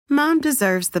Mom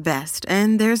deserves the best,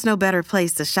 and there's no better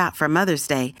place to shop for Mother's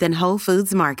Day than Whole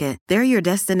Foods Market. They're your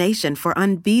destination for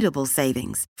unbeatable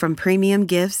savings, from premium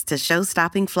gifts to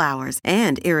show-stopping flowers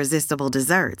and irresistible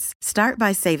desserts. Start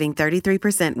by saving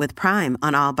 33% with Prime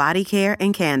on all body care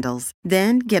and candles.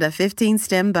 Then get a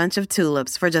 15-stem bunch of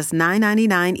tulips for just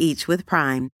 $9.99 each with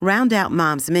Prime. Round out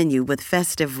Mom's menu with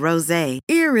festive rosé,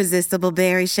 irresistible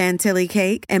berry chantilly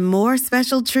cake, and more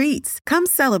special treats. Come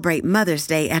celebrate Mother's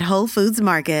Day at Whole Foods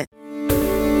Market.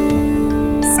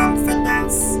 Something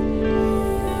else.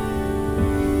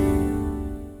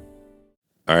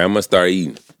 All right, I'm gonna start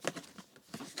eating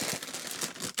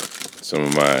some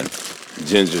of my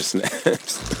ginger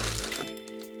snaps.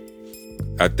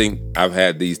 I think I've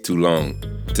had these too long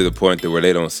to the point that where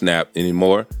they don't snap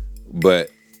anymore. But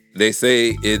they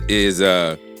say it is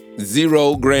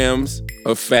 0 grams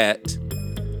of fat.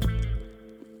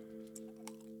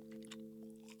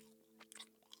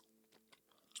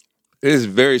 It is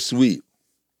very sweet.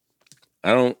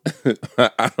 I don't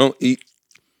I don't eat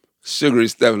sugary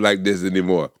stuff like this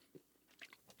anymore.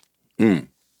 We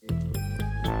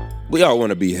all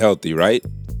want to be healthy, right?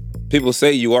 People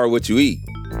say you are what you eat.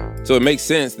 So it makes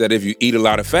sense that if you eat a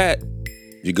lot of fat,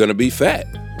 you're gonna be fat.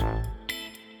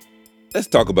 Let's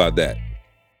talk about that.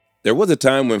 There was a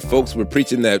time when folks were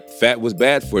preaching that fat was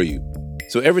bad for you.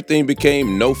 So everything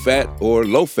became no fat or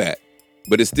low fat,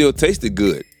 but it still tasted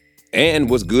good and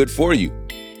was good for you,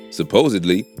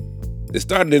 supposedly. It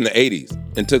started in the 80s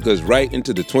and took us right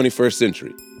into the 21st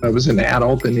century. I was an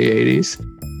adult in the 80s.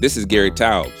 This is Gary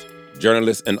Taubes,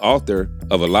 journalist and author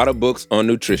of a lot of books on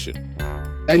nutrition.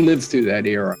 I lived through that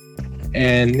era.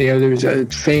 And, there was a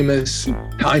famous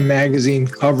Time magazine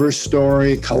cover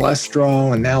story,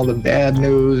 cholesterol, and now the bad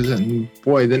news. And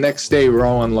boy, the next day we're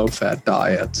all on low-fat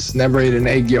diets. Never ate an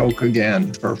egg yolk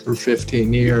again for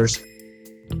 15 years.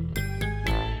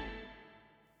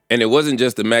 And it wasn't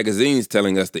just the magazines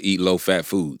telling us to eat low-fat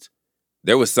foods.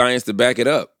 There was science to back it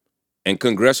up and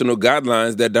congressional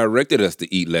guidelines that directed us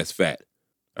to eat less fat.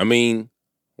 I mean,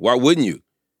 why wouldn't you?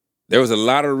 There was a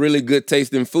lot of really good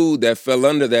tasting food that fell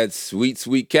under that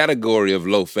sweet category of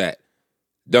low fat.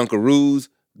 Dunkaroos,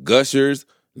 Gushers,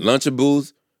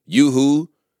 Lunchables, Yoo-Hoo,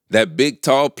 that big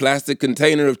tall plastic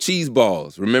container of cheese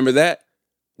balls. Remember that?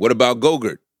 What about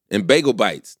Go-Gurt and Bagel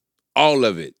Bites? All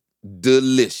of it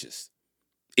delicious.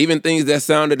 Even things that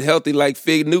sounded healthy like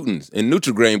Fig Newtons and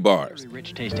Nutri-Grain bars. Very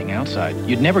rich tasting outside.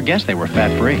 You'd never guess they were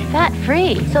fat-free.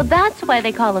 Fat-free, so that's why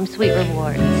they call them Sweet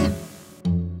Rewards.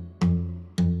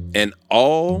 And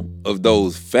all of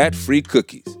those fat-free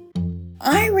cookies.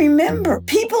 I remember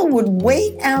people would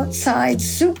wait outside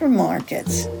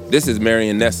supermarkets. This is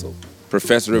Marion Nestle,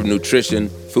 professor of nutrition,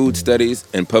 food studies,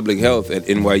 and public health at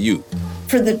NYU.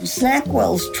 For the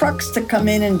Snackwell's trucks to come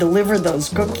in and deliver those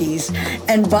cookies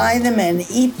and buy them and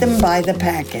eat them by the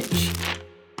package.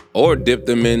 Or dip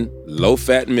them in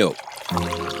low-fat milk,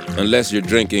 unless you're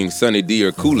drinking Sunny D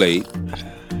or Kool-Aid.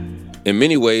 In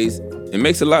many ways, it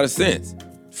makes a lot of sense.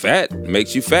 Fat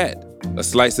makes you fat. A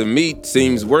slice of meat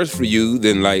seems worse for you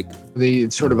than The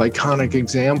sort of iconic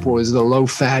example is the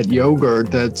low-fat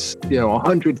yogurt that's,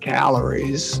 100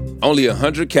 calories. Only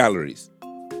 100 calories.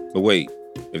 But wait,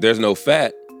 if there's no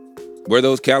fat, where are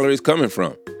those calories coming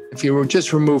from? If you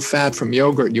just remove fat from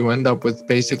yogurt, you end up with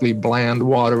basically bland,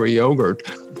 watery yogurt.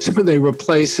 So they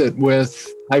replace it with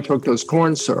high fructose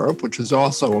corn syrup, which has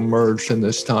also emerged in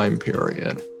this time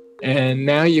period. And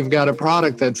now you've got a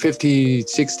product that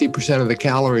 60% of the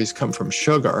calories come from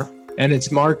sugar, and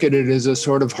it's marketed as a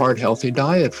sort of heart-healthy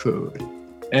diet food.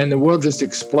 And the world just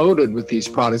exploded with these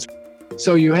products.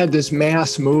 So you had this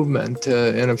mass movement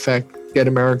to, in effect, get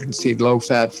Americans to eat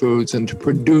low-fat foods and to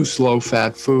produce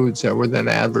low-fat foods that were then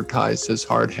advertised as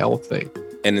heart-healthy.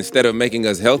 And instead of making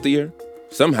us healthier,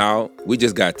 somehow we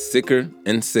just got sicker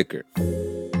and sicker.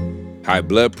 High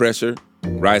blood pressure,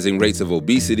 rising rates of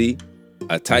obesity,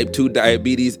 a type 2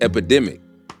 diabetes epidemic.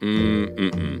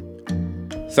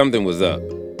 Something was up.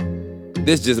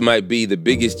 This just might be the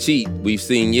biggest cheat we've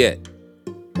seen yet.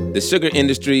 The sugar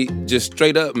industry just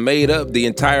straight up made up the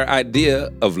entire idea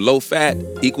of low fat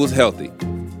equals healthy.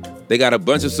 They got a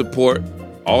bunch of support,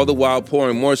 all the while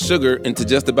pouring more sugar into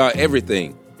just about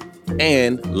everything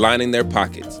and lining their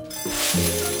pockets.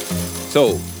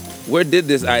 So, where did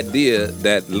this idea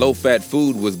that low-fat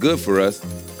food was good for us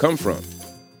come from?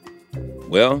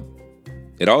 Well,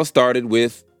 it all started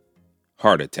with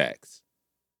heart attacks.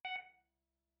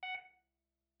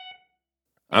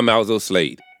 I'm Alzo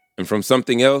Slade, and from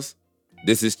Something Else,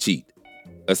 this is Cheat,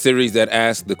 a series that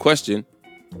asks the question,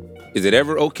 is it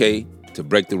ever okay to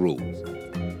break the rules?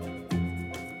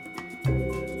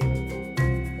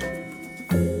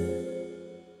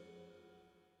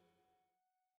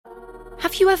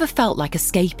 Have you ever felt like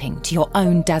escaping to your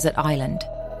own desert island?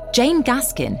 Jane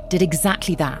Gaskin did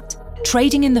exactly that,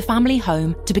 trading in the family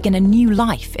home to begin a new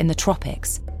life in the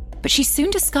tropics. But she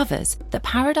soon discovers that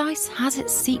paradise has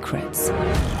its secrets.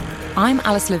 I'm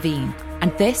Alice Levine,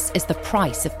 and this is The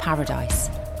Price of Paradise,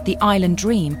 the island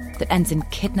dream that ends in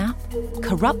kidnap,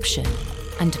 corruption,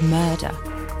 and murder.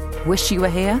 Wish you were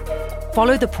here?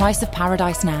 Follow The Price of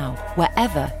Paradise now,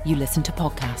 wherever you listen to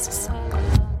podcasts.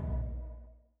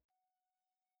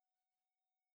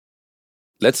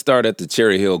 Let's start at the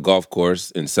Cherry Hill Golf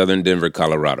Course in southern Denver,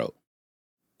 Colorado.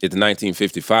 It's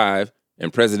 1955,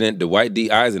 and President Dwight D.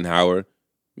 Eisenhower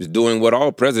is doing what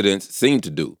all presidents seem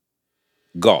to do: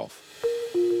 golf.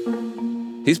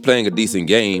 He's playing a decent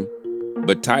game,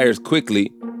 but tires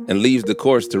quickly and leaves the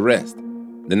course to rest.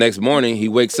 The next morning, he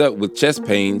wakes up with chest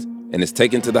pains and is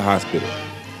taken to the hospital.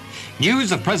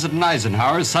 News of President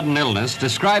Eisenhower's sudden illness,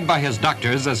 described by his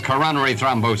doctors as coronary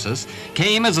thrombosis,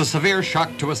 came as a severe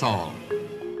shock to us all.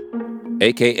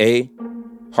 AKA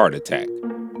heart attack.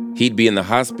 He'd be in the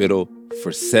hospital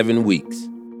for 7 weeks.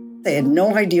 They had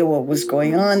no idea what was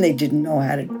going on. They didn't know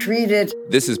how to treat it.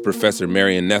 This is Professor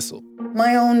Marion Nestle.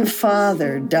 My own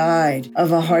father died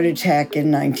of a heart attack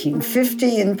in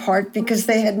 1950, in part because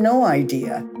they had no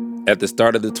idea. At the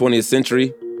start of the 20th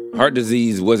century, heart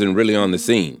disease wasn't really on the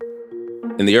scene.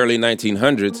 In the early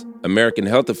 1900s, American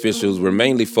health officials were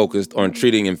mainly focused on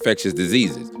treating infectious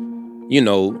diseases. You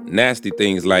know, nasty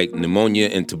things like pneumonia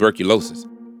and tuberculosis.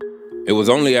 It was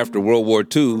only after World War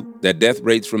II that death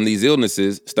rates from these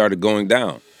illnesses started going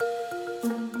down.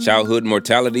 Childhood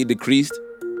mortality decreased,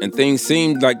 and things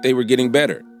seemed like they were getting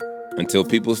better, until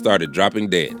people started dropping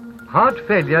dead. Heart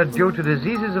failure due to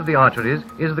diseases of the arteries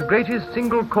is the greatest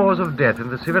single cause of death in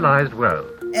the civilized world.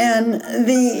 And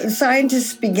the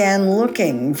scientists began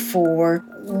looking for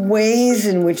ways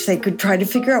in which they could try to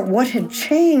figure out what had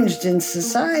changed in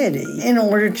society in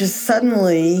order to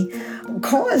suddenly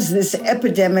cause this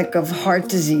epidemic of heart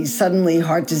disease. Suddenly,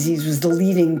 heart disease was the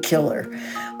leading killer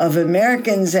of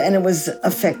Americans, and it was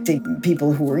affecting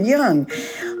people who were young.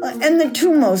 And the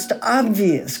two most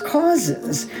obvious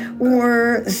causes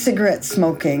were cigarette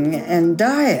smoking and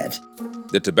diet.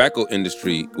 The tobacco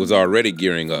industry was already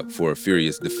gearing up for a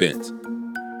furious defense.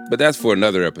 But that's for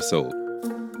another episode.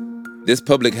 This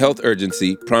public health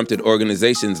urgency prompted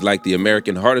organizations like the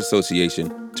American Heart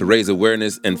Association to raise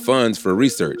awareness and funds for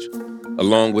research,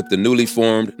 along with the newly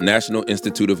formed National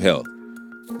Institute of Health.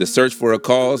 The search for a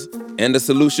cause and a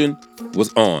solution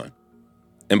was on.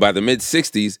 And by the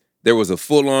mid-60s, there was a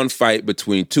full-on fight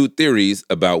between two theories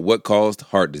about what caused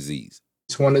heart disease.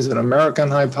 One is an American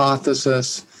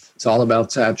hypothesis. It's all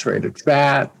about saturated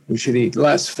fat. We should eat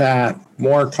less fat,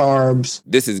 more carbs.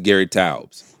 This is Gary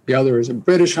Taubes. The other is a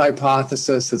British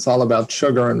hypothesis. It's all about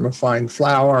sugar and refined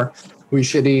flour. We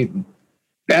should eat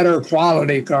better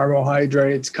quality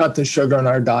carbohydrates, cut the sugar in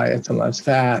our diets and less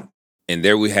fat. And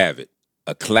there we have it,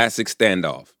 a classic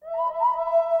standoff.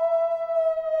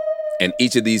 And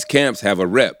each of these camps have a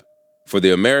rep. For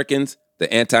the Americans,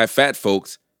 the anti-fat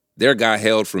folks, their guy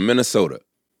hailed from Minnesota,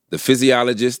 the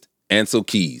physiologist Ancel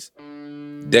Keys,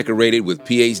 decorated with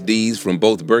PhDs from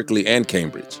both Berkeley and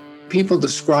Cambridge. People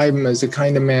describe him as the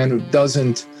kind of man who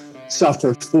doesn't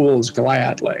suffer fools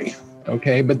gladly,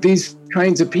 okay? But these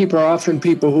kinds of people are often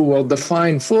people who will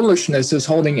define foolishness as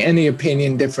holding any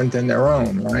opinion different than their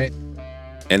own, right?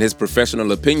 And his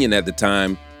professional opinion at the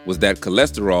time was that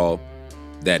cholesterol,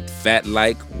 that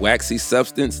fat-like, waxy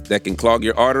substance that can clog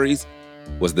your arteries,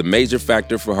 was the major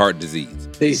factor for heart disease.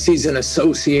 He sees an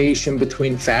association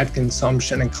between fat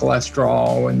consumption and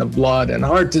cholesterol in the blood and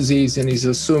heart disease, and he's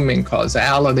assuming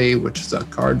causality, which is a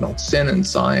cardinal sin in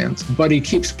science. But he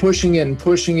keeps pushing it and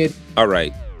pushing it. All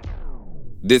right.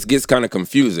 This gets kind of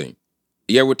confusing.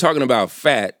 Yeah, we're talking about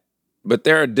fat, but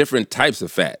there are different types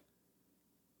of fat.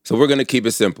 So we're going to keep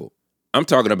it simple. I'm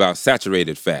talking about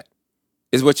saturated fat.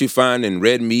 It's what you find in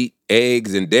red meat,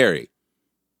 eggs, and dairy.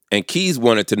 And Keys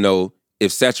wanted to know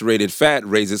if saturated fat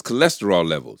raises cholesterol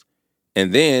levels,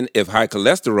 and then if high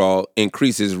cholesterol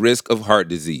increases risk of heart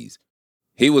disease.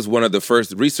 He was one of the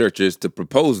first researchers to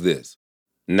propose this.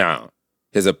 Now,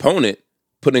 his opponent,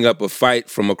 putting up a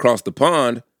fight from across the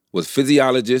pond, was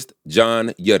physiologist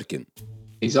John Yudkin.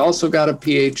 He's also got a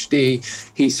PhD.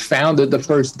 He's founded the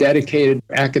first dedicated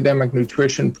academic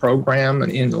nutrition program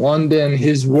in London.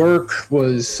 His work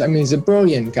was, he's a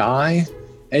brilliant guy.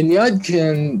 And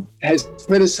Yudkin has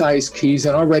criticized Keys,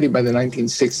 and already by the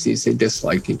 1960s, they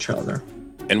dislike each other.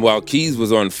 And while Keys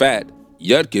was on fat,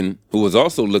 Yudkin, who was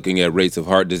also looking at rates of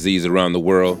heart disease around the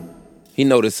world, he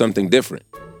noticed something different.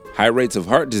 High rates of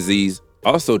heart disease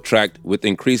also tracked with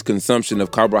increased consumption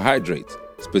of carbohydrates,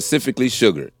 specifically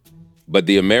sugar. But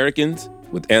the Americans,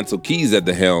 with Ancel Keys at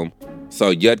the helm,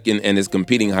 saw Yudkin and his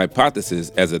competing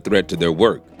hypotheses as a threat to their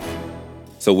work.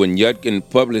 So when Yudkin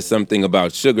published something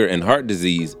about sugar and heart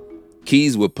disease,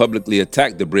 Keys would publicly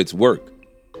attack the Brits' work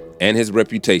and his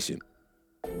reputation.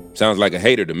 Sounds like a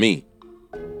hater to me.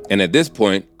 And at this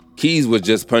point, Keys was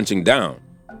just punching down,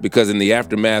 because in the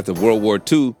aftermath of World War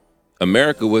II,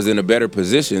 America was in a better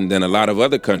position than a lot of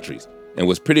other countries and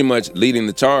was pretty much leading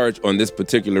the charge on this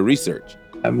particular research.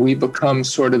 And we become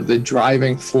sort of the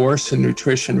driving force in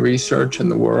nutrition research in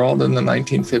the world in the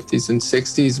 1950s and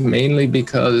 60s, mainly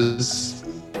because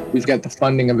we've got the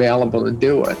funding available to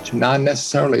do it, not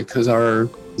necessarily because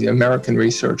the American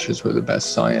researchers were the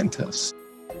best scientists.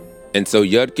 And so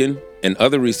Yudkin and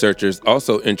other researchers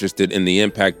also interested in the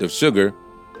impact of sugar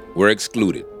were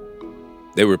excluded.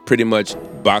 They were pretty much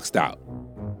boxed out,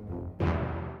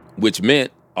 which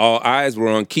meant all eyes were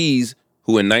on Keys,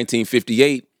 who in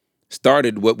 1958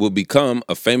 started what will become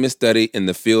a famous study in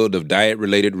the field of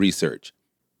diet-related research,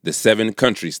 the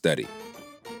 7-country study.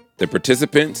 The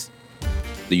participants: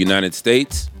 the United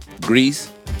States,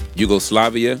 Greece,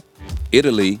 Yugoslavia,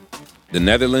 Italy, the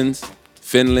Netherlands,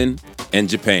 Finland, and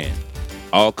Japan,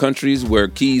 all countries where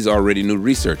Keys already knew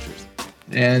researchers.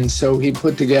 And so he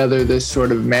put together this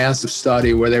sort of massive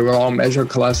study where they would all measure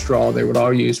cholesterol. They would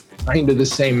all use kind of the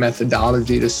same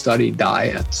methodology to study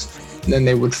diets. And then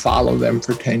they would follow them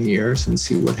for 10 years and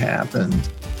see what happened.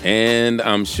 And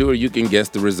I'm sure you can guess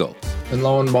the results. And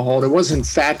lo and behold, it wasn't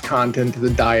fat content of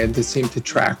the diet that seemed to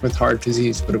track with heart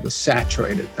disease, but it was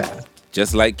saturated fat.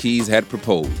 Just like Keys had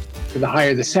proposed. The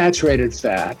higher the saturated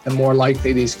fat, the more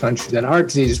likely these countries had heart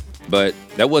disease. But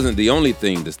that wasn't the only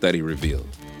thing the study revealed.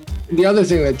 The other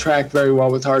thing that tracked very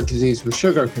well with heart disease was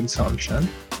sugar consumption.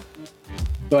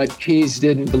 But Keys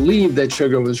didn't believe that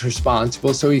sugar was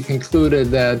responsible, so he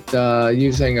concluded that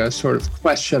using a sort of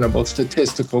questionable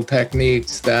statistical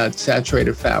techniques, that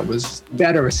saturated fat was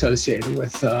better associated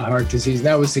with heart disease.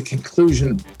 That was the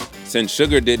conclusion. Since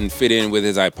sugar didn't fit in with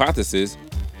his hypothesis,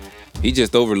 he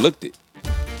just overlooked it,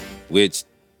 which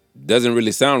doesn't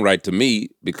really sound right to me,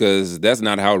 because that's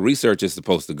not how research is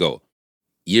supposed to go.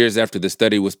 Years after the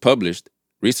study was published,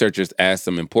 researchers asked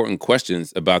some important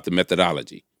questions about the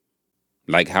methodology,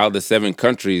 like how the 7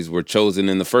 countries were chosen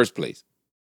in the first place.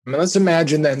 Let's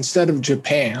imagine that instead of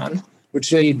Japan,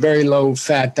 which they eat very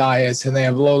low-fat diets and they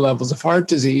have low levels of heart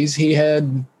disease, he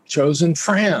had chosen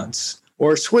France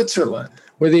or Switzerland,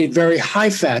 where they eat very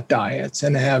high-fat diets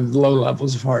and have low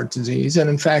levels of heart disease. And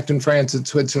in fact, in France and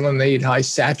Switzerland, they eat high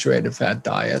saturated fat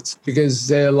diets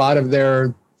because a lot of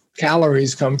their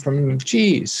calories come from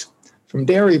cheese, from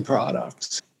dairy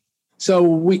products. So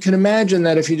we can imagine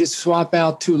that if you just swap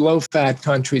out 2 low-fat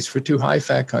countries for 2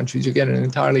 high-fat countries, you get an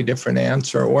entirely different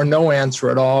answer, or no answer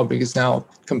at all, because now it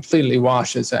completely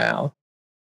washes out.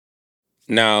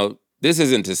 Now, this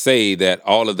isn't to say that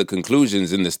all of the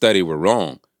conclusions in the study were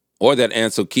wrong, or that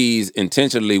Ancel Keys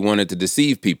intentionally wanted to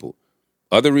deceive people.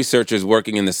 Other researchers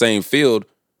working in the same field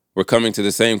were coming to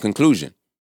the same conclusion.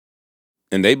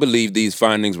 And they believed these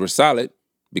findings were solid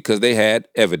because they had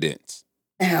evidence.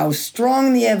 How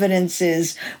strong the evidence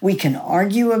is, we can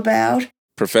argue about.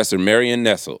 Professor Marion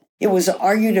Nestle. It was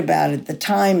argued about at the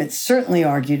time. It's certainly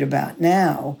argued about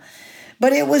now.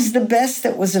 But it was the best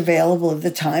that was available at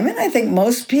the time. And I think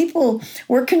most people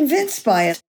were convinced by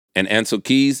it. And Ancel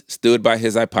Keys stood by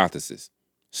his hypothesis.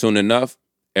 Soon enough,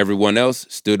 everyone else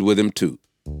stood with him too.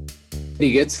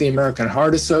 He gets the American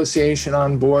Heart Association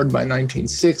on board by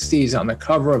 1960s, on the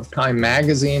cover of Time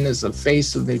magazine as the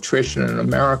face of nutrition in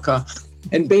America.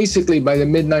 And basically by the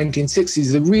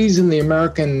mid-1960s, the reason the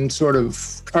American sort of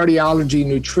cardiology,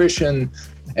 nutrition,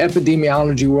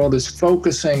 epidemiology world is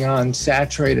focusing on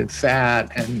saturated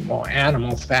fat and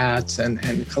animal fats and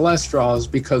cholesterol is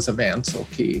because of Ancel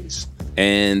Keys.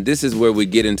 And this is where we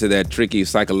get into that tricky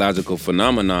psychological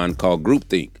phenomenon called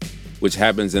groupthink, which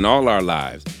happens in all our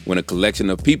lives when a collection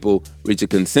of people reach a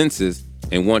consensus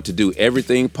and want to do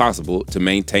everything possible to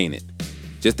maintain it.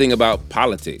 Just think about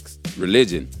politics,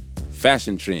 religion,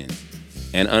 fashion trends,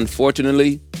 and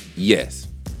unfortunately, yes,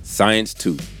 science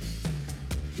too.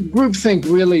 Groupthink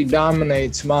really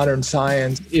dominates modern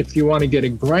science. If you want to get a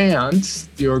grant,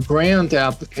 your grant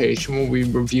application will be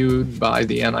reviewed by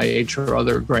the NIH or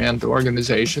other grant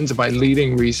organizations by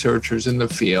leading researchers in the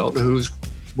field who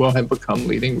will have become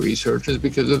leading researchers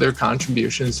because of their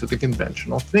contributions to the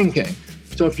conventional thinking.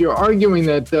 So if you're arguing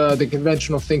that the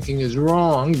conventional thinking is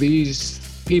wrong, these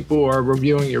people who are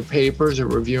reviewing your papers or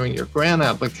reviewing your grant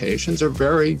applications are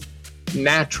very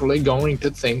naturally going to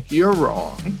think you're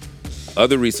wrong.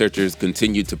 Other researchers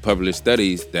continued to publish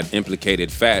studies that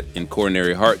implicated fat in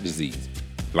coronary heart disease.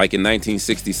 like in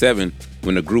 1967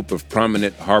 when a group of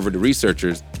prominent Harvard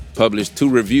researchers published 2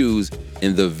 reviews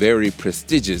in the very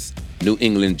prestigious New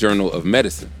England Journal of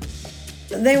Medicine.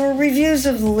 They were reviews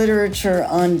of the literature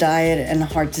on diet and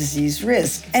heart disease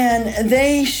risk, and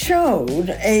they showed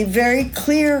a very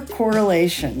clear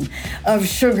correlation of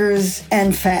sugars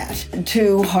and fat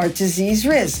to heart disease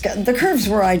risk. The curves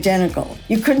were identical.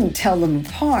 You couldn't tell them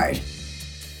apart.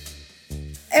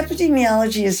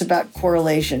 Epidemiology is about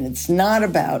correlation. It's not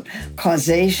about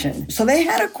causation. So they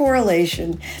had a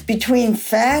correlation between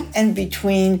fat and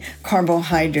between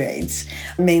carbohydrates,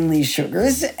 mainly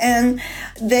sugars, and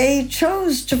they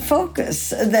chose to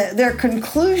focus. Their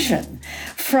conclusion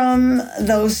from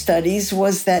those studies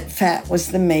was that fat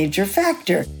was the major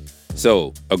factor.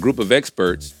 So a group of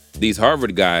experts, these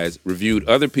Harvard guys, reviewed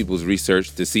other people's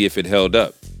research to see if it held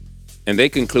up. And they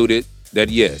concluded that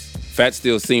yes, fat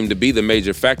still seemed to be the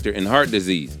major factor in heart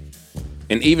disease.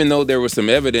 And even though there was some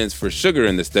evidence for sugar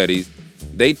in the studies,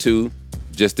 they too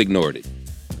just ignored it.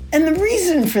 And the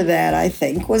reason for that, I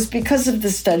think, was because of the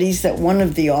studies that one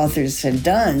of the authors had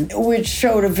done, which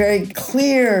showed a very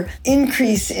clear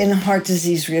increase in heart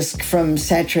disease risk from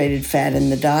saturated fat in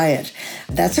the diet.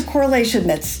 That's a correlation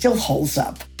that still holds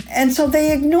up. And so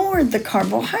they ignored the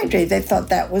carbohydrate. They thought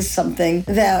that was something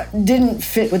that didn't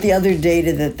fit with the other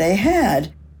data that they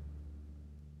had.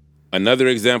 Another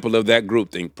example of that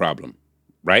groupthink problem,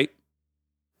 right?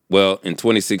 Well, in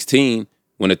 2016,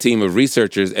 when a team of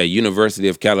researchers at University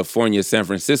of California, San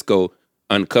Francisco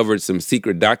uncovered some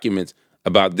secret documents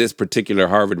about this particular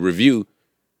Harvard review,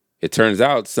 it turns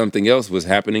out something else was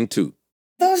happening too.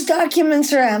 Those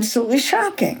documents are absolutely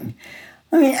shocking.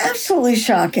 I mean, absolutely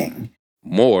shocking.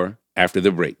 More after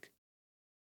the break.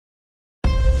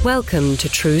 Welcome to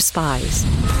True Spies,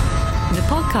 the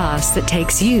podcast that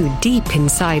takes you deep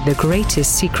inside the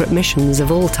greatest secret missions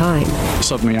of all time.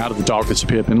 Suddenly out of the darkness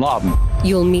appeared Bin Laden.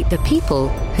 You'll meet the people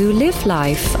who live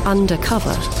life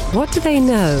undercover. What do they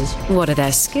know? What are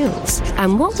their skills?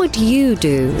 And what would you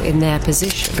do in their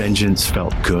position? Vengeance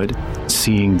felt good.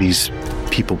 Seeing these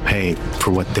people pay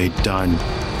for what they'd done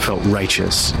felt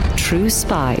righteous. True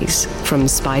Spies from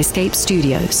Spyscape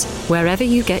Studios, wherever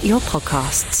you get your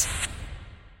podcasts.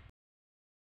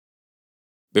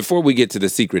 Before we get to the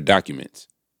secret documents,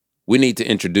 we need to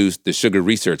introduce the Sugar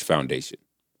Research Foundation,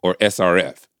 or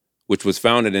SRF, which was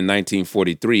founded in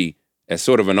 1943 as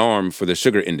sort of an arm for the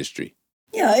sugar industry.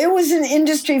 Yeah, it was an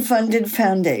industry-funded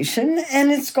foundation, and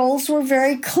its goals were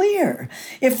very clear.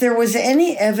 If there was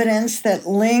any evidence that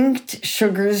linked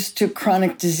sugars to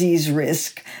chronic disease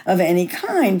risk of any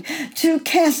kind, to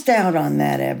cast doubt on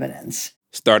that evidence.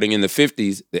 Starting in the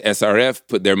 50s, the SRF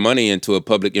put their money into a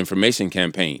public information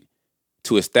campaign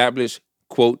to establish,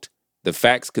 quote, the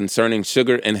facts concerning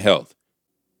sugar and health.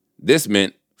 This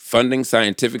meant funding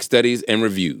scientific studies and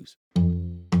reviews.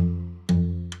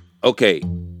 Okay,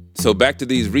 so back to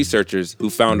these researchers who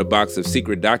found a box of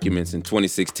secret documents in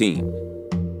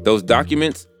 2016. Those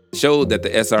documents showed that the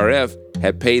SRF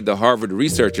had paid the Harvard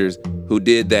researchers who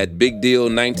did that big deal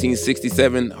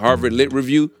 1967 Harvard Lit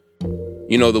Review,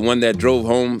 you know, the one that drove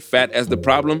home fat as the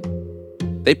problem.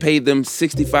 They paid them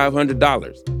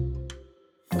 $6,500.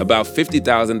 About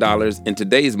 $50,000 in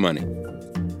today's money.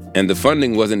 And the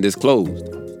funding wasn't disclosed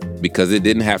because it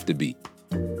didn't have to be.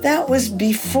 That was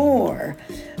before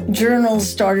journals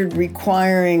started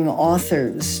requiring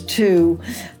authors to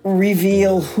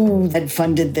reveal who had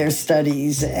funded their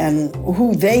studies and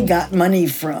who they got money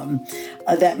from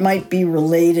that might be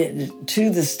related to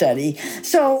the study.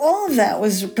 So all of that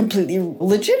was completely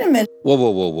legitimate.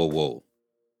 Whoa.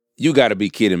 You gotta be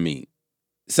kidding me.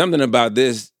 Something about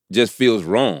this just feels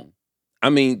wrong. I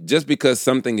mean, just because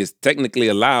something is technically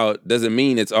allowed doesn't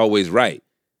mean it's always right.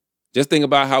 Just think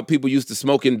about how people used to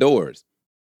smoke indoors.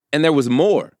 And there was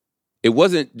more. It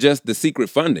wasn't just the secret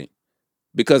funding,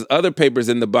 because other papers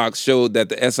in the box showed that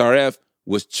the SRF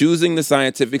was choosing the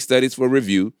scientific studies for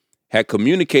review, had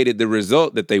communicated the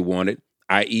result that they wanted,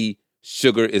 i.e.,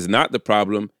 sugar is not the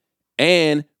problem,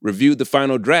 and reviewed the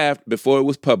final draft before it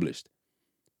was published.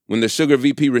 When the sugar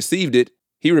VP received it,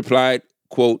 he replied,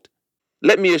 quote,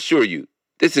 "Let me assure you,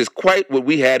 this is quite what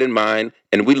we had in mind,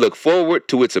 and we look forward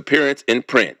to its appearance in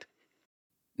print."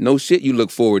 No shit you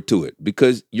look forward to it,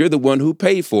 because you're the one who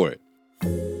paid for it.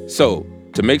 So,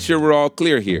 to make sure we're all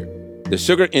clear here, the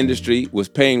sugar industry was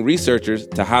paying researchers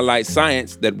to highlight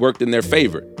science that worked in their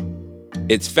favor.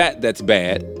 It's fat that's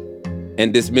bad,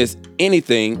 and dismiss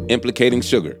anything implicating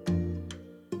sugar.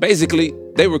 Basically,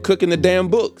 they were cooking the damn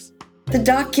books. The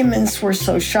documents were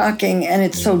so shocking, and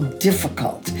it's so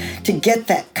difficult to get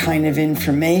that kind of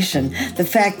information. The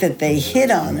fact that they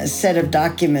hit on a set of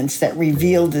documents that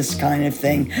revealed this kind of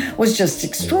thing was just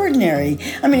extraordinary.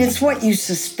 I mean, it's what you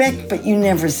suspect, but you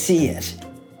never see it.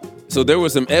 So there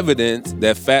was some evidence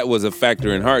that fat was a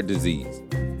factor in heart disease.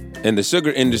 And the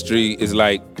sugar industry is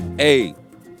like, hey,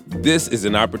 this is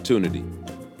an opportunity.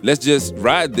 Let's just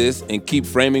ride this and keep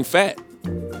framing fat.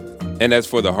 And as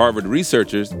for the Harvard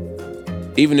researchers,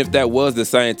 even if that was the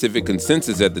scientific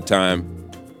consensus at the time,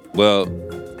 well,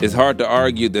 it's hard to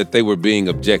argue that they were being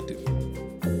objective.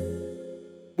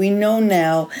 We know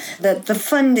now that the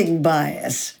funding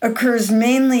bias occurs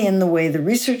mainly in the way the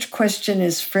research question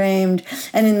is framed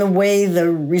and in the way the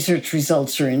research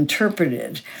results are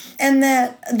interpreted, and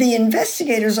that the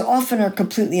investigators often are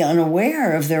completely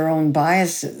unaware of their own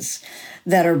biases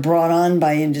that are brought on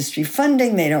by industry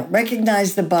funding. They don't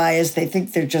recognize the bias. They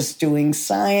think they're just doing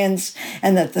science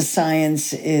and that the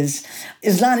science is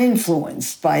not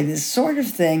influenced by this sort of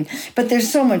thing. But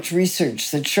there's so much research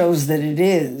that shows that it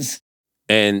is.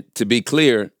 And to be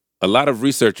clear, a lot of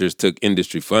researchers took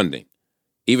industry funding.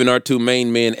 Even our two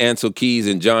main men, Ansel Keys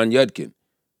and John Yudkin.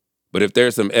 But if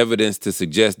there's some evidence to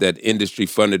suggest that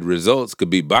industry-funded results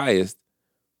could be biased,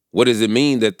 what does it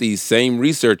mean that these same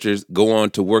researchers go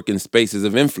on to work in spaces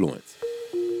of influence?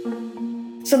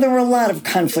 So there were a lot of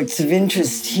conflicts of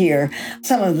interest here.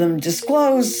 Some of them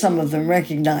disclosed, some of them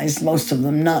recognized, most of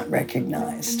them not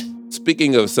recognized.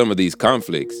 Speaking of some of these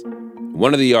conflicts,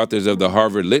 one of the authors of the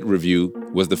Harvard Lit Review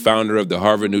was the founder of the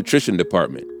Harvard Nutrition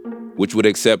Department, which would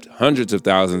accept hundreds of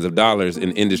thousands of dollars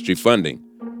in industry funding.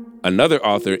 Another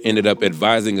author ended up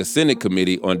advising a Senate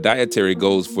committee on dietary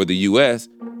goals for the U.S.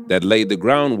 that laid the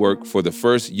groundwork for the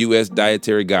first U.S.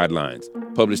 dietary guidelines,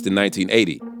 published in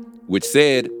 1980, which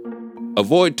said,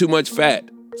 avoid too much fat,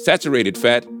 saturated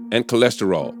fat, and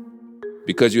cholesterol,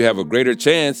 because you have a greater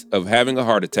chance of having a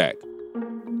heart attack.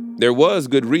 There was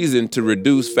good reason to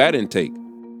reduce fat intake,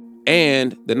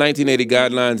 and the 1980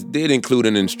 guidelines did include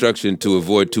an instruction to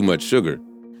avoid too much sugar.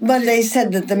 But they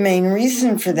said that the main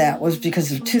reason for that was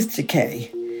because of tooth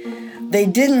decay. They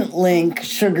didn't link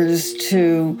sugars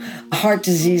to heart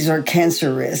disease or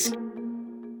cancer risk.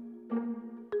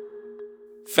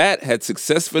 Fat had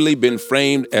successfully been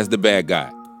framed as the bad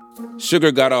guy.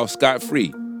 Sugar got off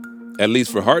scot-free, at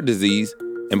least for heart disease,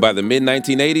 and by the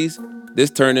mid-1980s,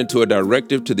 this turned into a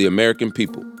directive to the American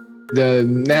people. The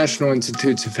National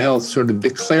Institutes of Health sort of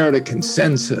declared a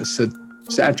consensus that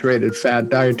saturated fat,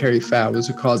 dietary fat, was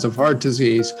a cause of heart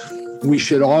disease. We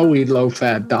should all eat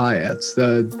low-fat diets.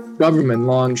 The government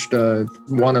launched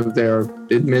one of their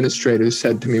administrators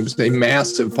said to me it was a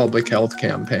massive public health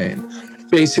campaign,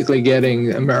 basically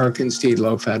getting Americans to eat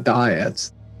low-fat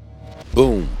diets.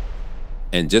 Boom.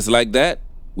 And just like that,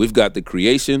 we've got the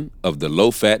creation of the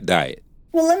low-fat diet.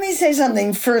 Well, let me say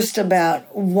something first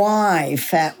about why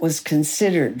fat was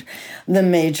considered the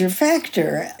major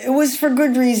factor. It was for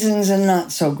good reasons and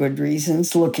not so good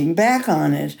reasons, looking back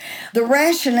on it. The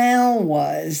rationale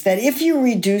was that if you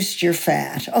reduced your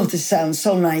fat, this sounds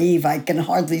so naive, I can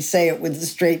hardly say it with a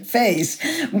straight face,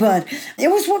 but it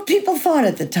was what people thought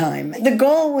at the time. The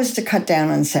goal was to cut down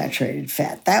on saturated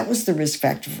fat. That was the risk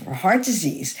factor for heart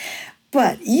disease.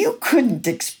 But you couldn't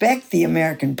expect the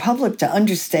American public to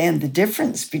understand the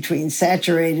difference between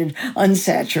saturated,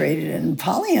 unsaturated, and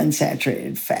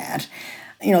polyunsaturated fat.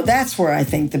 That's where I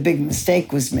think the big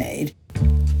mistake was made.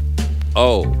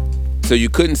 Oh, so you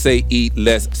couldn't say eat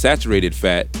less saturated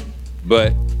fat,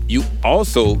 but you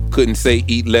also couldn't say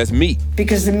eat less meat.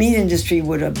 Because the meat industry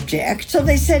would object, so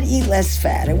they said eat less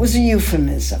fat. It was a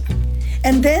euphemism.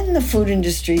 And then the food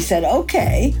industry said,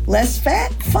 okay, less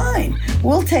fat, fine.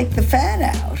 We'll take the fat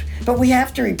out, but we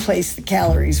have to replace the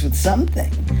calories with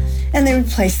something. And they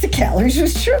replaced the calories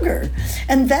with sugar.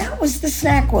 And that was the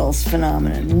Snackwell's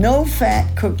phenomenon.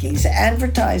 No-fat cookies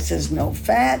advertised as no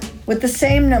fat with the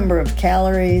same number of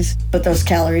calories, but those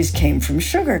calories came from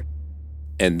sugar.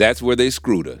 And that's where they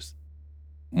screwed us.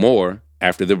 More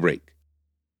after the break.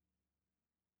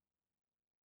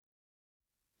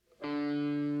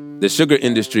 The sugar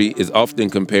industry is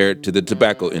often compared to the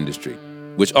tobacco industry,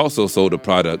 which also sold a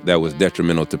product that was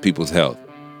detrimental to people's health.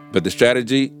 But the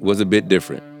strategy was a bit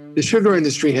different. The sugar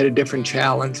industry had a different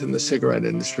challenge than the cigarette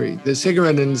industry. The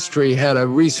cigarette industry had a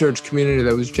research community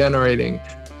that was generating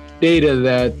data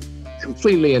that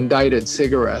completely indicted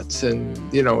cigarettes and,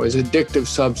 as addictive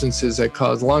substances that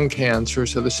cause lung cancer.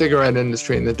 So the cigarette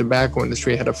industry and the tobacco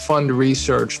industry had to fund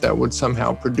research that would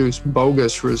somehow produce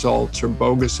bogus results or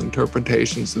bogus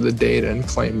interpretations of the data and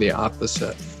claim the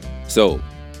opposite. So,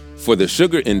 for the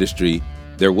sugar industry,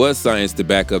 there was science to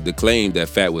back up the claim that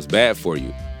fat was bad for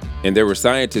you. And there were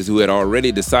scientists who had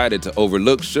already decided to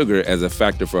overlook sugar as a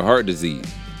factor for heart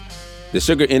disease. The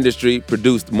sugar industry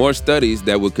produced more studies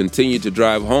that would continue to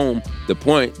drive home the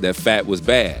point that fat was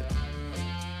bad.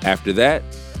 After that,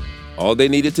 all they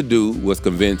needed to do was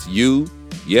convince you,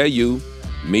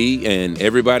 me, and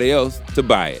everybody else to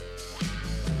buy it.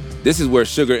 This is where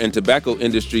sugar and tobacco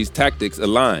industry's tactics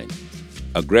align.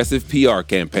 Aggressive PR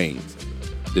campaigns.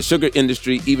 The sugar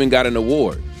industry even got an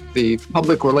award. The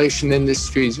public relation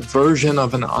industry's version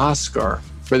of an Oscar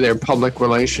for their public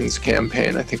relations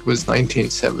campaign, I think it was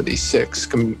 1976,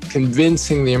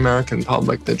 convincing the American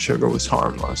public that sugar was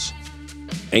harmless.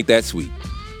 Ain't that sweet?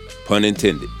 Pun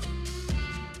intended.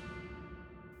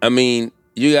 I mean,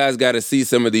 you guys got to see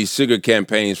some of these sugar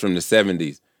campaigns from the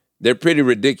 70s. They're pretty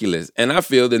ridiculous, and I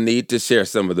feel the need to share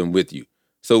some of them with you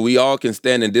so we all can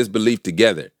stand in disbelief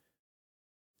together.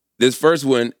 This first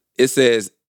one, it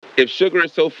says, if sugar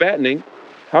is so fattening,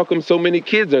 how come so many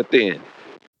kids are thin?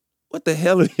 What the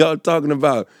hell are y'all talking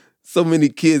about? So many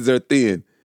kids are thin.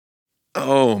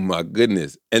 Oh my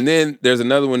goodness. And then there's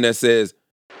another one that says,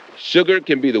 sugar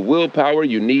can be the willpower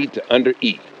you need to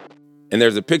undereat. And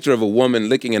there's a picture of a woman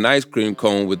licking an ice cream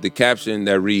cone with the caption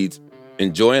that reads,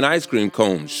 enjoy an ice cream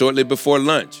cone shortly before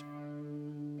lunch.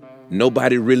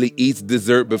 Nobody really eats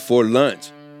dessert before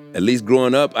lunch. At least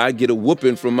growing up, I'd get a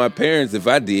whooping from my parents if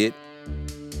I did.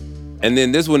 And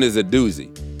then this one is a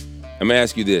doozy. I'm gonna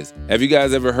ask you this. Have you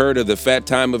guys ever heard of the fat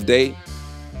time of day?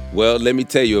 Well, let me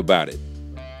tell you about it.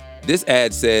 This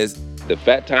ad says, the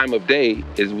fat time of day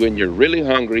is when you're really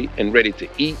hungry and ready to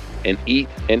eat and eat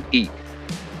and eat.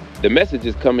 The message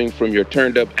is coming from your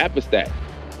turned up appestat.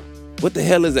 What the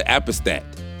hell is an appestat?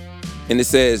 And it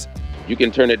says, you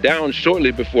can turn it down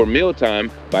shortly before mealtime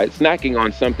by snacking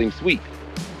on something sweet.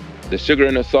 The sugar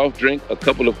in a soft drink, a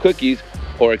couple of cookies,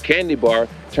 or a candy bar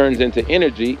turns into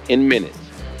energy in minutes.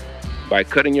 By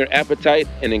cutting your appetite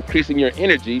and increasing your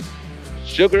energy,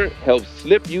 sugar helps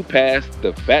slip you past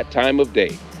the fat time of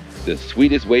day, the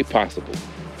sweetest way possible.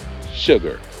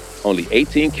 Sugar, only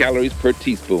 18 calories per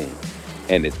teaspoon,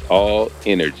 and it's all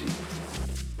energy.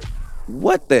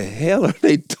 What the hell are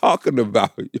they talking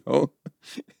about, yo?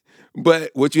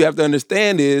 But what you have to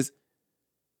understand is,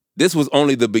 this was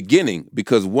only the beginning,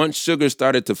 because once sugar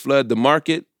started to flood the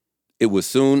market, it was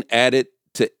soon added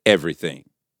to everything.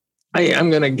 I'm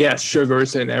going to guess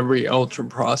sugar's in every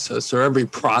ultra-processed or every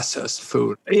processed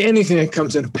food. Anything that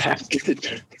comes in a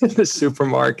package in the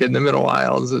supermarket, in the middle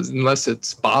aisles, unless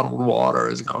it's bottled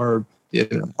water or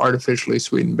artificially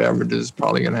sweetened beverages, is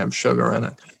probably going to have sugar in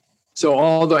it.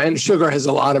 So and sugar has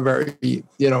a lot of very,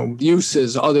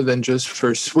 uses other than just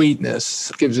for sweetness.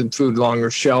 It gives food longer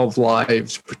shelf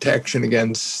lives, protection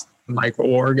against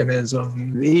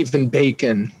microorganisms. Even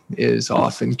bacon is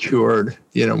often cured,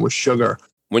 with sugar.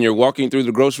 When you're walking through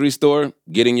the grocery store,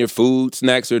 getting your food,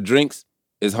 snacks, or drinks,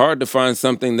 it's hard to find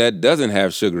something that doesn't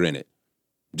have sugar in it.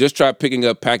 Just try picking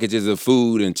up packages of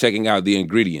food and checking out the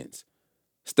ingredients.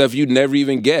 Stuff you'd never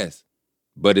even guess.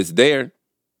 But it's there,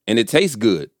 and it tastes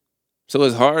good. So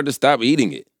it's hard to stop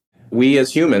eating it. We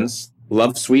as humans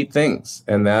love sweet things,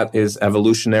 and that is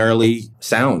evolutionarily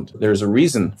sound. There's a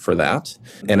reason for that,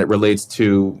 and it relates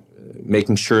to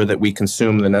making sure that we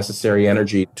consume the necessary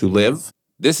energy to live.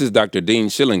 This is Dr. Dean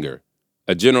Schillinger,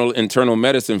 a general internal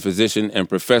medicine physician and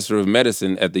professor of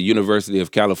medicine at the University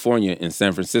of California in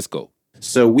San Francisco.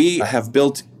 So we have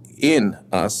built in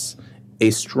us a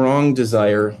strong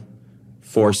desire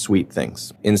for sweet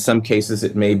things. In some cases,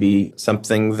 it may be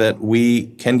something that we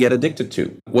can get addicted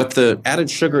to. What the added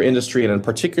sugar industry, and in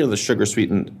particular the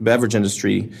sugar-sweetened beverage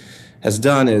industry, has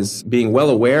done is, being well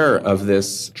aware of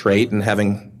this trait and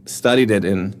having studied it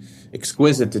in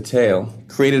exquisite detail,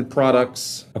 created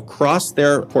products across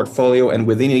their portfolio and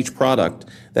within each product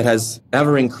that has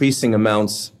ever-increasing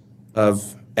amounts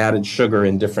of added sugar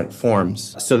in different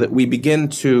forms, so that we begin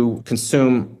to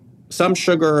consume some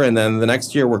sugar, and then the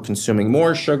next year we're consuming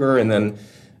more sugar, and then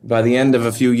by the end of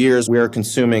a few years we are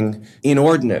consuming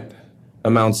inordinate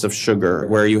amounts of sugar,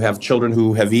 where you have children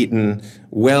who have eaten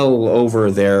well over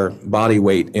their body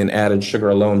weight in added sugar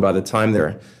alone by the time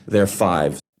they're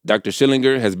 5. Dr.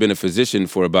 Schillinger has been a physician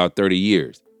for about 30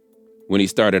 years. When he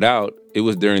started out, it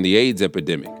was during the AIDS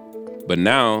epidemic. But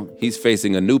now he's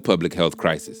facing a new public health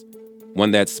crisis, one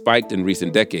that's spiked in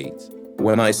recent decades.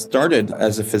 When I started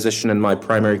as a physician in my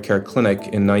primary care clinic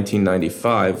in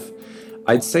 1995,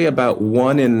 I'd say about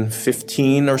 1 in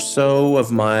 15 or so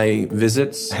of my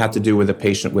visits had to do with a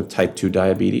patient with type 2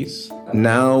 diabetes.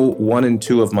 Now, 1 in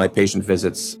 2 of my patient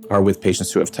visits are with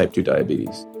patients who have type 2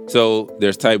 diabetes. So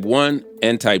there's type 1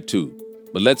 and type 2.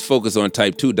 But let's focus on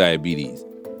type 2 diabetes,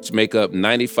 which make up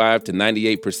 95 to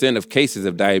 98% of cases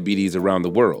of diabetes around the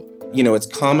world. It's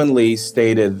commonly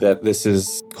stated that this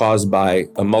is caused by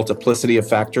a multiplicity of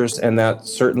factors, and that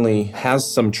certainly has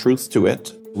some truth to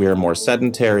it. We are more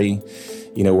sedentary,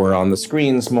 we're on the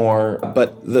screens more,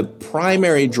 but the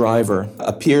primary driver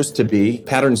appears to be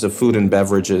patterns of food and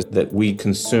beverages that we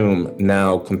consume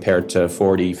now compared to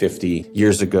 40, 50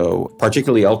 years ago,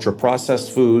 particularly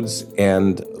ultra-processed foods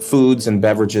and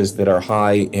beverages that are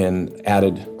high in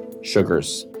added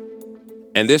sugars.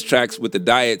 And this tracks with the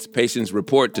diets patients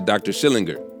report to Dr.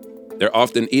 Schillinger. They're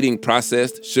often eating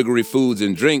processed, sugary foods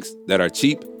and drinks that are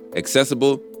cheap,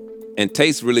 accessible, and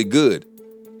taste really good.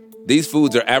 These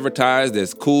foods are advertised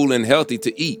as cool and healthy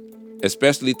to eat,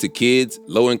 especially to kids,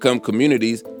 low-income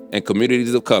communities, and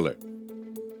communities of color.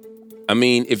 I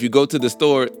mean, if you go to the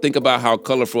store, think about how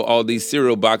colorful all these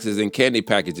cereal boxes and candy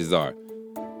packages are.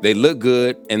 They look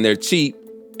good, and they're cheap,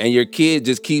 and your kid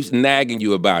just keeps nagging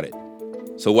you about it.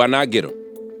 So why not get them?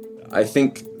 I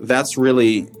think that's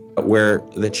really where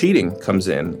the cheating comes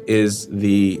in, is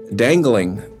the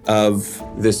dangling of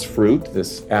this fruit,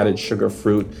 this added sugar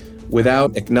fruit,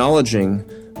 without acknowledging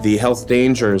the health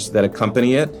dangers that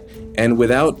accompany it, and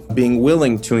without being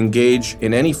willing to engage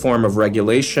in any form of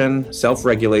regulation,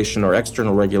 self-regulation or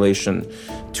external regulation,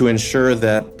 to ensure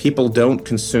that people don't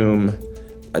consume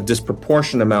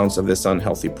disproportionate amounts of this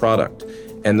unhealthy product.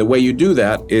 And the way you do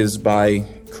that is by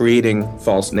creating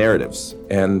false narratives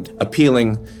and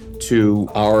appealing to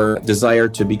our desire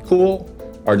to be cool,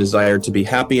 our desire to be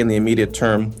happy in the immediate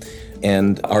term,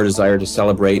 and our desire to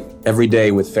celebrate every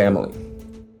day with family.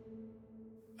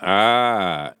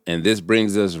 And this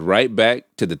brings us right back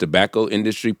to the tobacco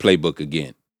industry playbook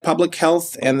again. Public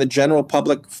health and the general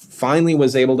public finally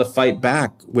was able to fight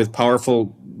back with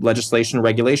powerful legislation and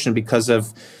regulation because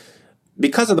of the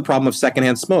problem of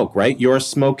secondhand smoke, right? Your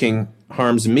smoking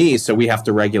harms me, so we have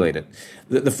to regulate it.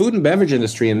 The food and beverage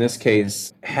industry in this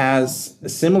case has a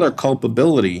similar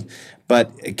culpability,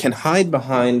 but it can hide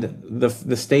behind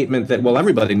the statement that, well,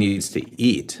 everybody needs to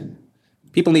eat.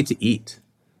 People need to eat,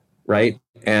 right?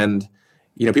 And,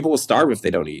 people will starve if they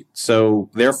don't eat. So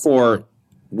therefore,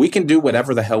 we can do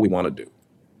whatever the hell we want to do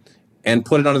and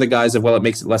put it under the guise of, well, it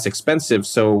makes it less expensive,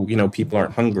 so, people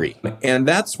aren't hungry. And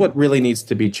that's what really needs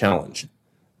to be challenged.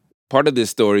 Part of this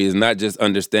story is not just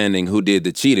understanding who did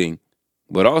the cheating,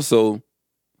 but also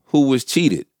who was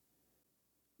cheated.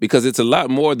 Because it's a lot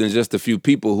more than just a few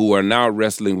people who are now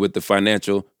wrestling with the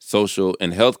financial, social,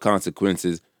 and health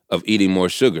consequences of eating more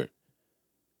sugar.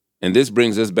 And this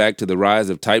brings us back to the rise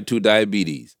of type 2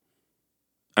 diabetes.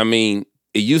 I mean,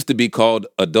 it used to be called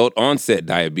adult onset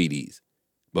diabetes,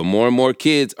 but more and more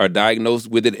kids are diagnosed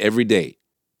with it every day,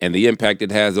 and the impact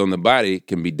it has on the body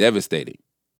can be devastating.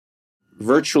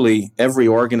 Virtually every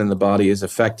organ in the body is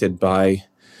affected by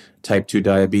type 2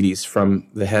 diabetes from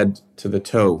the head to the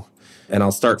toe. And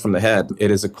I'll start from the head. It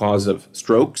is a cause of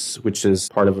strokes, which is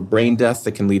part of a brain death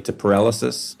that can lead to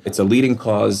paralysis. It's a leading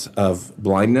cause of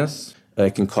blindness.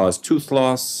 It can cause tooth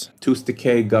loss, tooth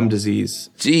decay, gum disease,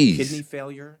 kidney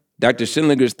failure. Dr.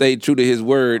 Schillinger stayed true to his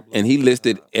word, and he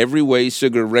listed every way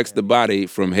sugar wrecks the body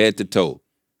from head to toe.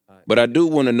 But I do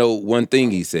want to know one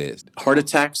thing he says. Heart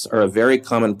attacks are a very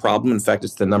common problem. In fact,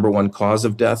 it's the number one cause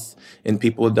of death in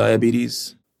people with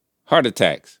diabetes. Heart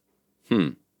attacks.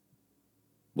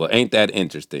 Well, ain't that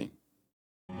interesting?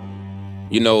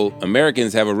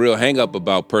 Americans have a real hang-up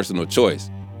about personal choice.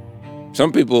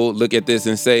 Some people look at this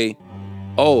and say,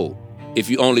 oh, if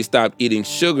you only stop eating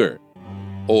sugar,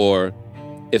 or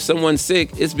if someone's sick,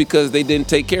 it's because they didn't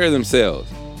take care of themselves.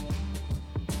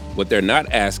 What they're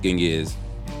not asking is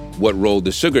what role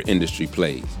the sugar industry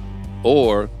plays,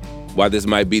 or why this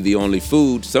might be the only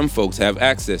food some folks have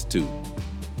access to.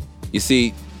 You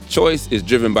see, choice is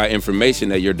driven by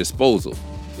information at your disposal.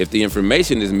 If the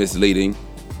information is misleading,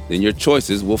 then your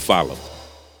choices will follow.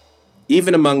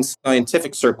 Even among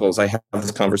scientific circles, I have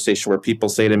this conversation where people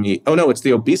say to me, oh no, it's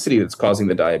the obesity that's causing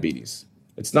the diabetes.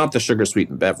 It's not the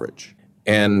sugar-sweetened beverage.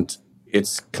 And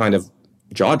it's kind of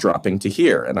jaw-dropping to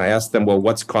hear. And I ask them, well,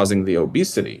 what's causing the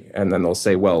obesity? And then they'll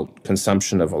say, well,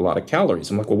 consumption of a lot of calories.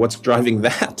 I'm like, well, what's driving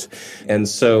that? And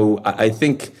so I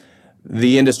think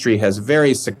the industry has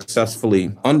very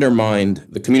successfully undermined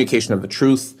the communication of the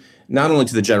truth, not only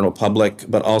to the general public,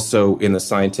 but also in the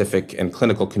scientific and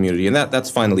clinical community. And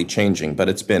that's finally changing, but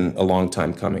it's been a long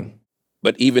time coming.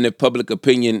 But even if public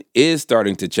opinion is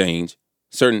starting to change,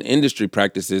 certain industry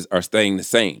practices are staying the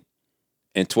same.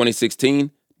 In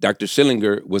 2016, Dr.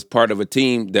 Schillinger was part of a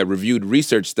team that reviewed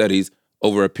research studies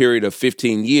over a period of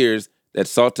 15 years that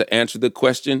sought to answer the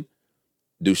question,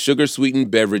 do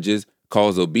sugar-sweetened beverages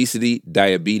cause obesity,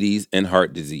 diabetes, and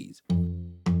heart disease?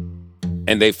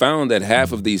 And they found that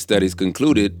half of these studies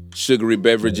concluded sugary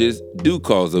beverages do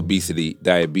cause obesity,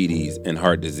 diabetes, and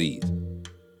heart disease.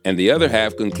 And the other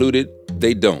half concluded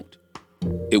they don't.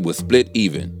 It was split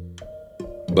even.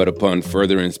 But upon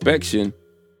further inspection,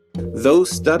 those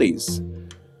studies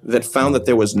that found that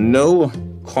there was no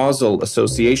causal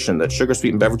association, that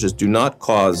sugar-sweetened beverages do not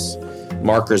cause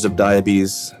markers of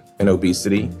diabetes and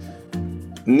obesity,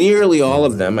 nearly all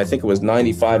of them, I think it was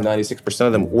 96%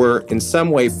 of them, were in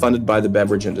some way funded by the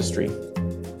beverage industry.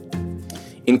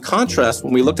 In contrast,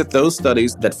 when we looked at those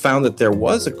studies that found that there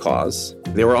was a cause,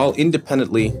 they were all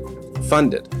independently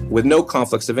funded with no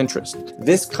conflicts of interest.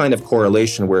 This kind of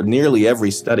correlation, where nearly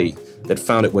every study that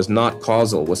found it was not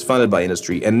causal was funded by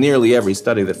industry, and nearly every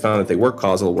study that found that they were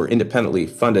causal were independently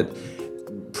funded,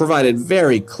 provided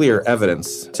very clear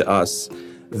evidence to us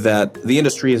that the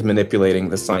industry is manipulating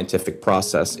the scientific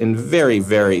process in very,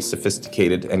 very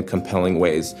sophisticated and compelling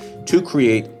ways to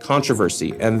create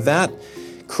controversy. And that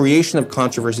creation of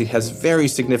controversy has very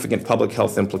significant public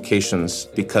health implications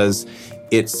because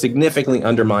it significantly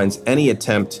undermines any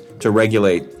attempt to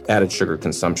regulate added sugar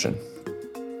consumption.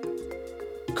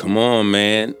 Come on,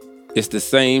 man. It's the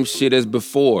same shit as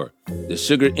before. The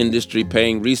sugar industry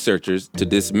paying researchers to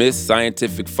dismiss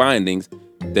scientific findings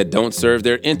that don't serve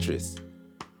their interests.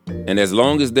 And as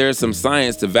long as there's some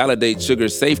science to validate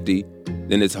sugar's safety,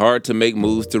 then it's hard to make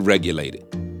moves to regulate it.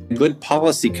 Good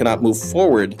policy cannot move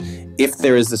forward if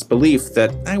there is this belief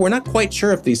that we're not quite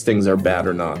sure if these things are bad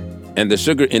or not. And the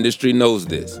sugar industry knows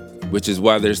this, which is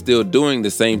why they're still doing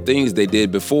the same things they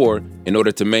did before in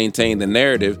order to maintain the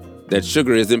narrative that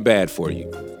sugar isn't bad for you,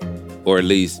 or at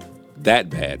least that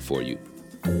bad for you.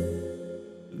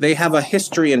 They have a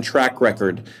history and track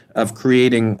record of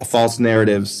creating false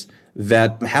narratives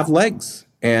that have legs.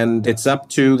 And it's up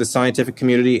to the scientific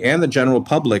community and the general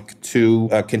public to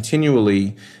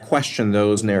continually question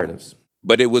those narratives.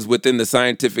 But it was within the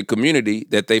scientific community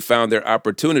that they found their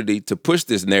opportunity to push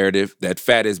this narrative that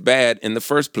fat is bad in the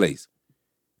first place.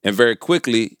 And very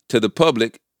quickly, to the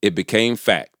public, it became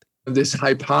fact. This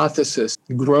hypothesis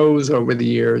grows over the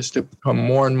years to become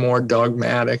more and more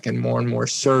dogmatic and more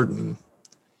certain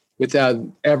without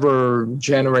ever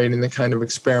generating the kind of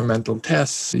experimental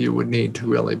tests you would need to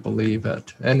really believe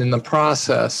it. And in the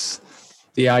process,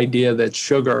 the idea that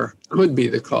sugar could be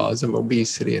the cause of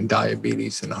obesity and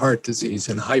diabetes and heart disease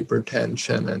and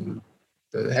hypertension and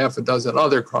half a dozen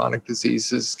other chronic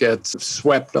diseases gets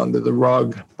swept under the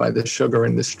rug by the sugar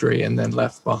industry and then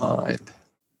left behind.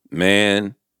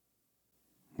 Man,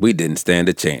 we didn't stand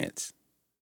a chance.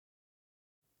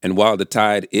 And while the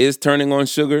tide is turning on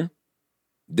sugar,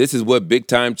 this is what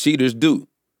big-time cheaters do.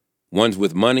 Ones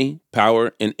with money,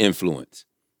 power, and influence.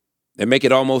 They make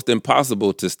it almost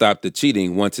impossible to stop the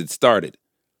cheating once it started.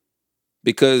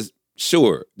 Because,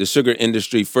 sure, the sugar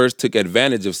industry first took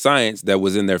advantage of science that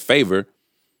was in their favor,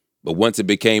 but once it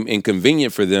became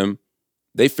inconvenient for them,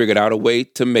 they figured out a way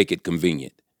to make it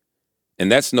convenient.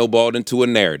 And that snowballed into a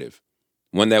narrative,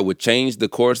 one that would change the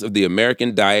course of the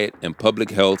American diet and public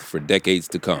health for decades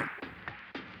to come.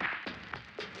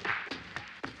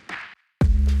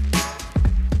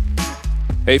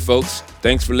 Hey folks,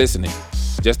 thanks for listening.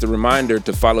 Just a reminder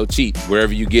to follow Cheat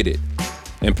wherever you get it.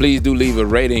 And please do leave a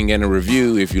rating and a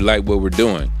review if you like what we're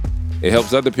doing. It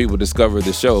helps other people discover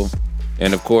the show.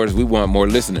 And of course, we want more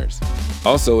listeners.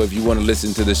 Also, if you want to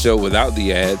listen to the show without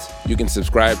the ads, you can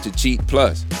subscribe to Cheat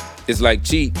Plus. It's like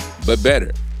Cheat, but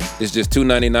better. It's just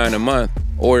 $2.99 a month,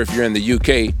 or if you're in the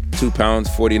UK,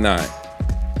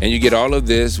 £2.49. And you get all of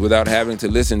this without having to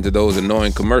listen to those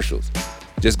annoying commercials.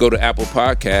 Just go to Apple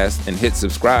Podcasts and hit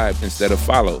subscribe instead of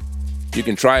follow. You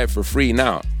can try it for free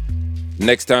now.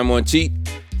 Next time on Cheat.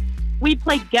 We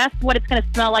play guess what it's going to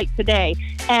smell like today.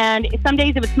 And some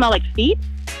days it would smell like feet,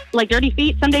 like dirty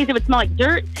feet. Some days it would smell like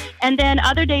dirt. And then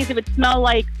other days it would smell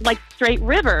like straight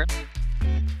river.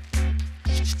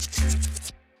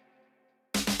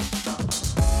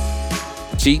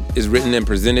 Cheat is written and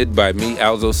presented by me,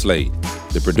 Alzo Slade.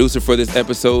 The producer for this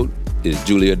episode is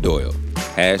Julia Doyle.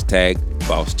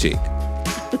 #BossChick.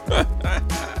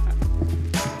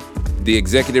 The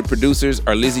executive producers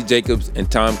are Lizzie Jacobs and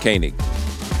Tom Koenig.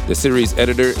 The series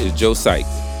editor is Joe Sykes.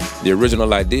 The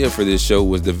original idea for this show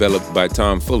was developed by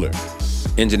Tom Fuller.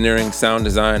 Engineering, sound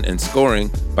design, and scoring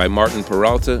by Martin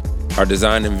Peralta. Our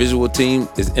design and visual team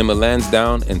is Emma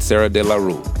Lansdowne and Sarah De La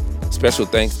Rue. Special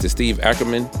thanks to Steve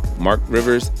Ackerman, Mark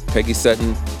Rivers, Peggy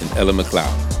Sutton, and Ella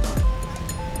McLeod.